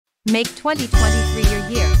Make 2023 your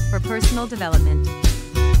year for personal development.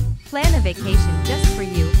 Plan a vacation just for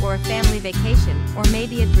you, or a family vacation, or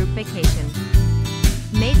maybe a group vacation.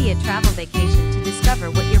 Maybe a travel vacation to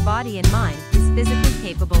discover what your body and mind is physically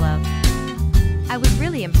capable of. I was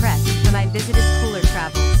really impressed when I visited Cooler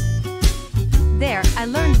Travels. There, I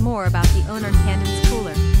learned more about the owner, Candance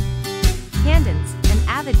Cooler. Candance, an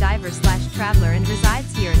avid diver/traveler and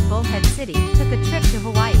resides here in Bullhead City, took a trip to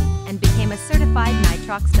Hawaii and became a certified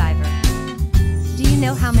nitrox diver. Do you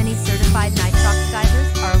know how many certified nitrox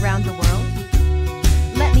divers are around the world?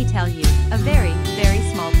 Let me tell you, a very, very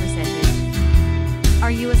small percentage. Are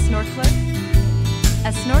you a snorkeler?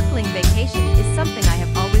 A snorkeling vacation is something I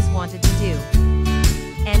have always wanted to do.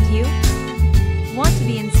 And you? Want to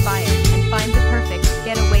be inspired and find the perfect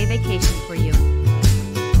getaway vacation for you?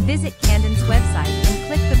 Visit Candance's website and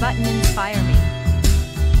click the button Inspire Me.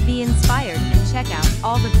 Be inspired and check out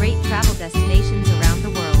all the great travel destinations around the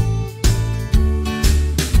world.